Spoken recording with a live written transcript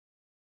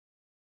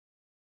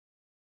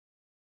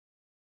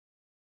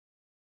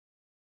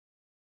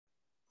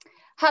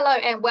Hello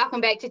and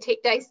welcome back to Tech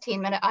Day's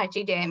 10-minute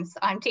IG Jams.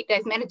 I'm Tech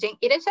Day's Managing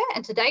Editor,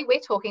 and today we're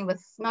talking with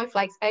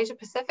Snowflake's Asia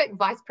Pacific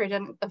Vice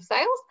President of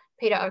Sales,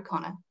 Peter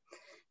O'Connor.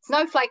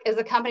 Snowflake is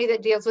a company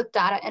that deals with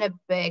data in a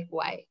big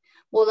way.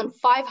 More than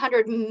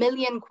 500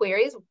 million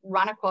queries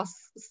run across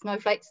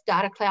Snowflake's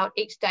data cloud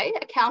each day,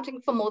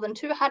 accounting for more than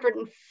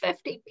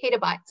 250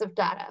 petabytes of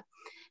data.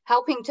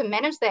 Helping to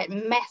manage that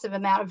massive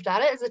amount of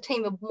data is a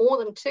team of more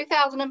than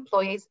 2,000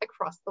 employees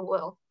across the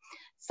world.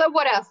 So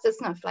what else does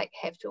Snowflake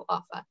have to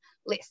offer?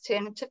 Let's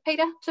turn to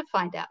Peter to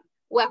find out.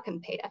 Welcome,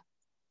 Peter.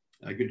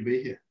 Good to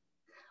be here.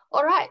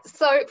 All right,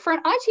 so for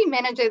an IT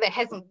manager that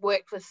hasn't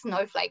worked with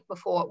Snowflake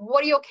before,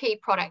 what are your key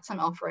products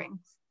and offerings?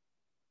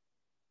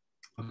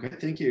 Okay,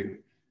 thank you.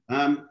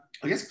 I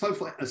guess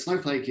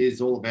Snowflake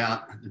is all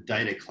about the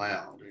data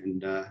cloud,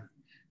 and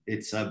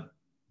it's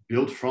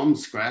built from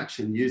scratch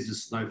and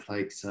uses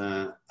Snowflake's,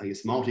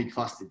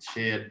 multi-clustered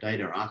shared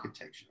data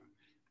architecture.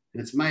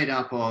 And it's made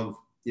up of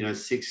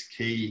 6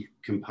 key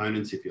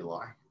components, if you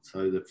like.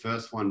 So the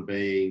first one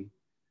being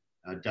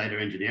data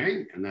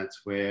engineering, and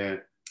that's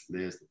where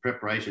there's the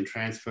preparation,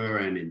 transfer,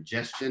 and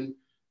ingestion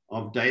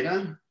of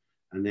data.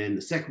 And then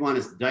the second one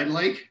is the data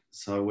lake.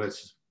 So it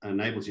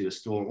enables you to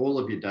store all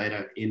of your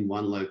data in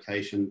one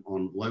location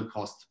on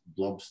low-cost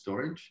blob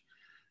storage.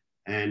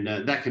 And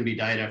that can be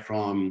data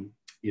from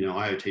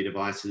IoT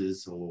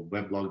devices or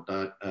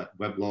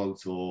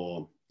weblogs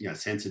or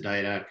sensor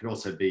data. It could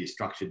also be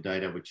structured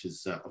data, which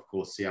is, of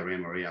course,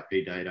 CRM or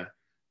ERP data,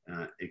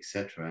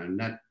 etc. And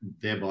that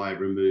thereby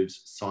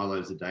removes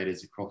silos of data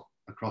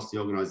across the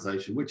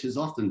organization, which is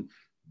often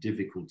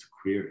difficult to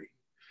query.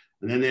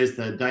 And then there's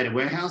the data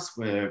warehouse,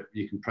 where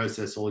you can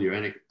process all your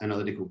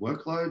analytical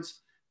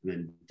workloads. And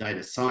then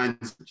data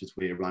science, which is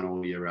where you run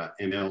all your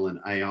ML and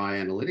AI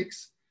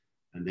analytics.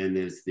 And then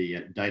there's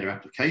the data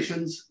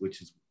applications,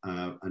 which is,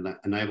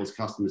 enables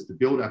customers to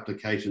build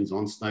applications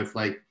on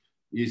Snowflake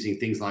using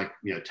things like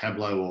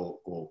Tableau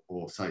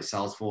or say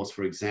Salesforce,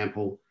 for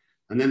example.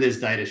 And then there's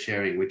data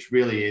sharing, which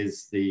really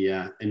is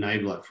the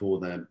enabler for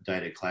the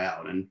data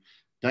cloud. And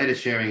data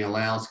sharing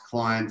allows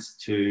clients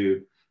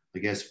to,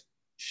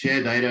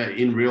 share data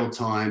in real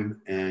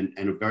time and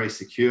very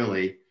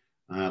securely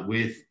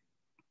with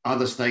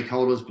other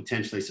stakeholders,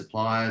 potentially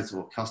suppliers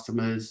or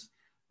customers.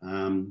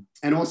 And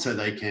also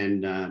they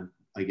can,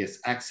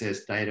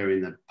 access data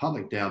in the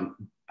public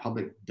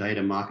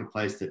data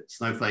marketplace that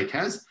Snowflake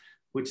has,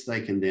 which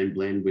they can then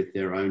blend with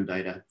their own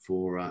data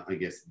for,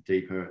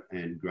 deeper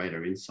and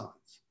greater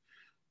insights.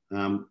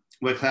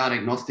 We're cloud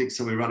agnostic,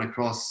 so we run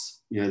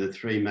across, the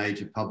 3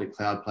 major public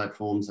cloud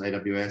platforms,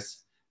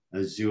 AWS,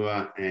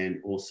 Azure, and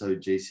also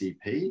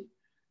GCP.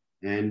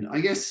 And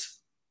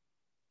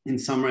in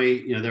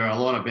summary, there are a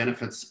lot of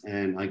benefits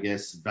and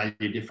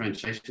value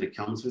differentiation that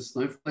comes with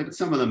Snowflake. But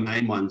some of the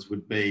main ones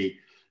would be,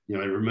 it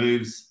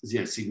removes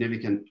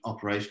significant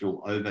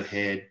operational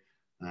overhead.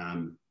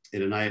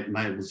 It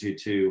enables you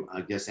to,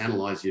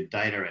 analyze your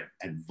data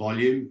at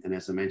volume. And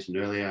as I mentioned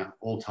earlier,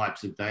 all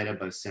types of data,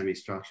 both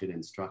semi-structured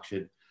and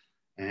structured.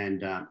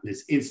 And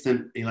there's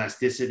instant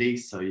elasticity,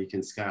 so you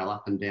can scale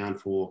up and down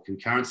for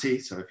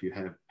concurrency. So if you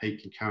have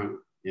peak concurrent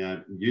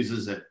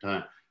users at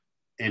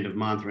end of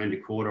month or end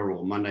of quarter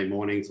or Monday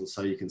mornings or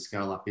so, you can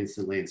scale up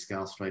instantly and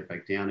scale straight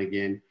back down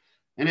again.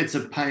 And it's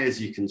a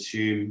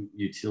pay-as-you-consume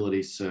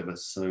utility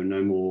service, so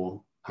no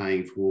more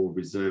paying for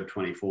reserved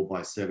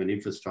 24/7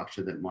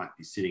 infrastructure that might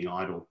be sitting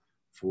idle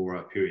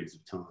for periods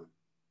of time.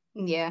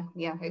 Yeah,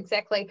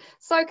 exactly.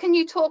 So can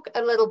you talk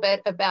a little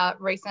bit about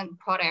recent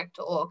product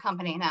or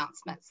company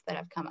announcements that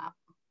have come up?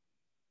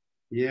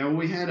 Yeah, well,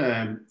 we had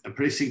a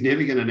pretty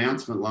significant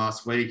announcement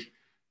last week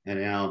at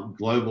our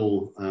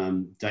global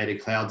Data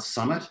Cloud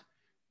Summit,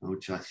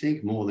 which I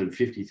think more than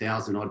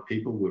 50,000 odd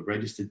people were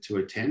registered to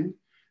attend,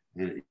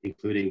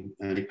 including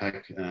an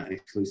APAC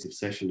exclusive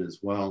session as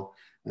well.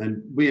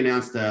 And we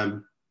announced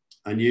a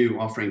new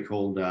offering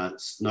called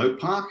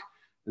Snowpark.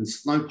 And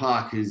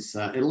Snowpark is,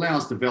 it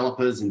allows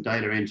developers and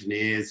data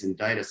engineers and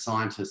data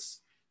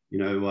scientists,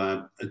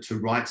 to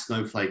write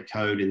Snowflake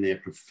code in their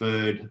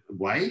preferred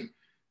way,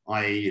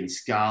 i.e. in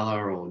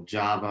Scala or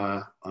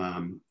Java,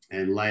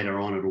 and later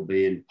on it'll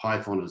be in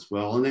Python as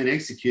well, and then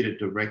execute it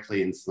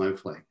directly in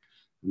Snowflake.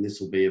 And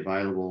this will be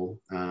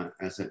available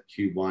as at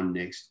Q1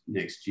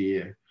 next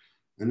year.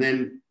 And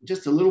then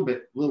just a little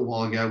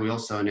while ago, we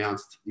also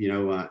announced,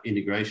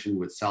 integration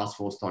with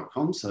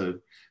Salesforce.com. So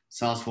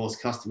Salesforce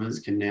customers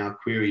can now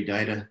query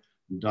data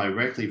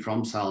directly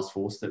from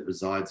Salesforce that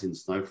resides in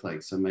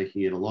Snowflake, so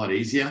making it a lot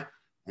easier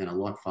and a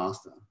lot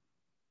faster.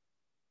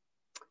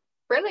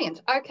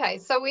 Brilliant. Okay,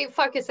 so we're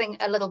focusing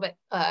a little bit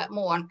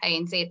more on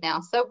ANZ now.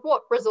 So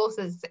what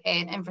resources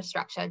and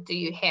infrastructure do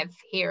you have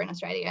here in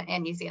Australia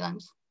and New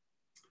Zealand?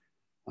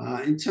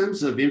 In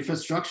terms of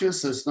infrastructure,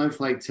 so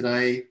Snowflake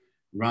today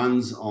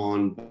runs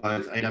on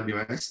both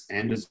AWS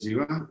and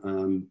Azure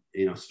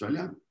in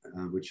Australia,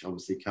 which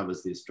obviously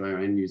covers the Australia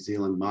and New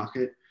Zealand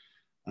market.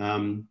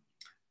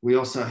 We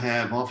also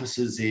have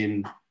offices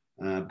in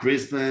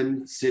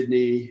Brisbane,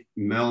 Sydney,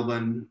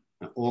 Melbourne,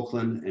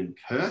 Auckland, and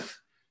Perth.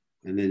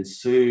 And then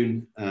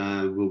soon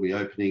we'll be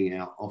opening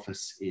our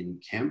office in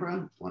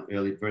Canberra,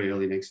 like very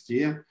early next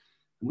year.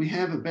 And we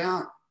have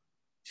about,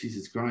 geez,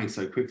 it's growing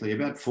so quickly,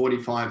 about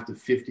 45 to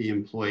 50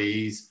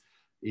 employees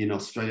in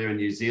Australia and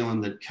New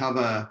Zealand that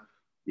cover,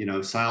 you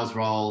know, sales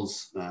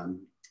roles,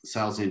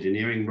 sales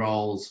engineering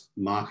roles,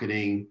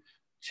 marketing,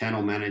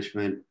 channel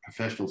management,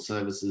 professional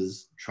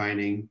services,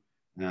 training,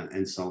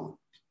 and so on.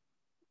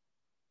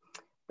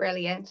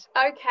 Brilliant.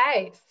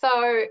 Okay,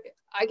 so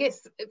I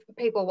guess if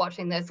people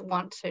watching this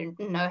want to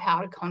know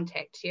how to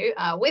contact you,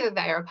 whether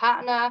they are a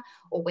partner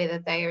or whether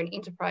they are an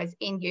enterprise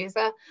end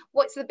user,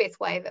 what's the best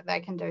way that they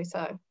can do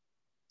so?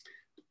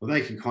 Well,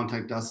 they can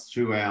contact us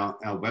through our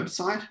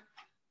website.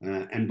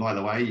 And by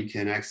the way, you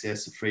can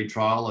access a free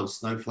trial of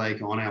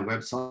Snowflake on our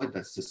website.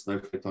 That's just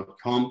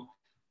snowflake.com,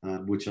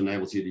 which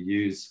enables you to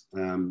use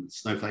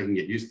Snowflake and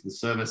get used to the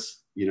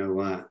service, you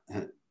know,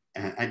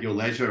 at your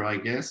leisure, I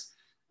guess.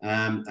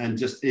 And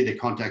just either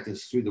contact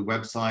us through the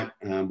website,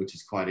 which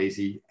is quite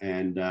easy,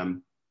 and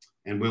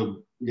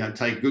we'll, you know,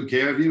 take good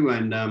care of you.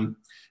 And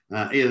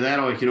either that,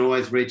 or you can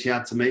always reach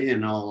out to me,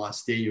 and I'll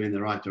steer you in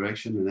the right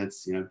direction. And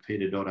that's, you know,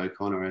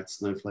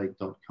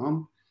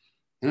 peter.o'connor@snowflake.com.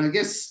 And I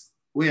guess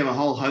we have a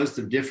whole host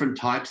of different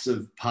types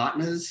of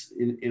partners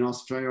in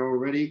Australia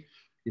already.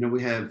 You know,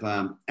 we have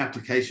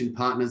application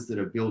partners that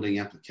are building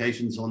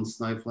applications on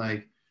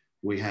Snowflake.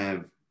 We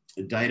have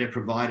data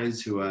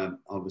providers who are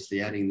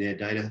obviously adding their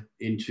data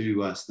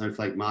into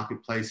Snowflake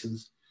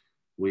marketplaces.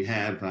 We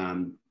have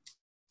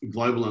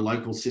global and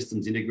local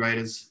systems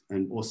integrators,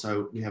 and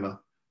also we have a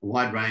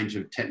wide range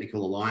of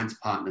technical alliance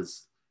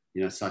partners,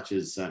 you know, such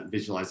as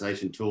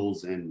visualization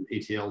tools and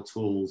ETL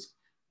tools,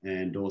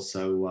 and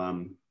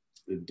also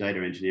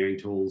data engineering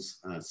tools,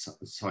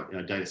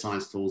 data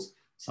science tools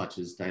such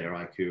as Data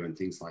IQ and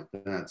things like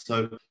that.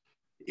 So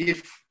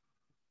if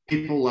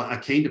people are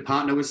keen to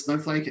partner with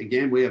Snowflake,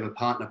 again, we have a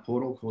partner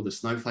portal called the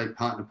Snowflake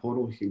Partner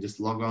Portal. You can just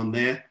log on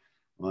there,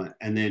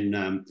 and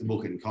then we'll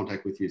get in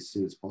contact with you as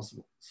soon as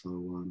possible.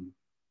 So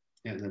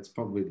yeah, that's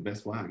probably the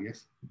best way, I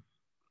guess.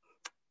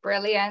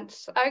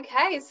 Brilliant.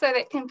 Okay, so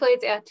that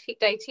concludes our Tech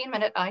Day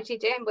 10-minute IT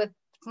Jam with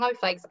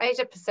Snowflake's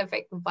Asia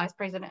Pacific Vice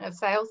President of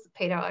Sales,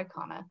 Peter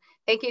O'Connor.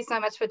 Thank you so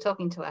much for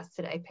talking to us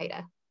today,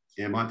 Peter.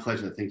 Yeah, my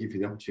pleasure. Thank you for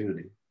the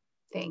opportunity.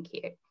 Thank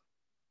you.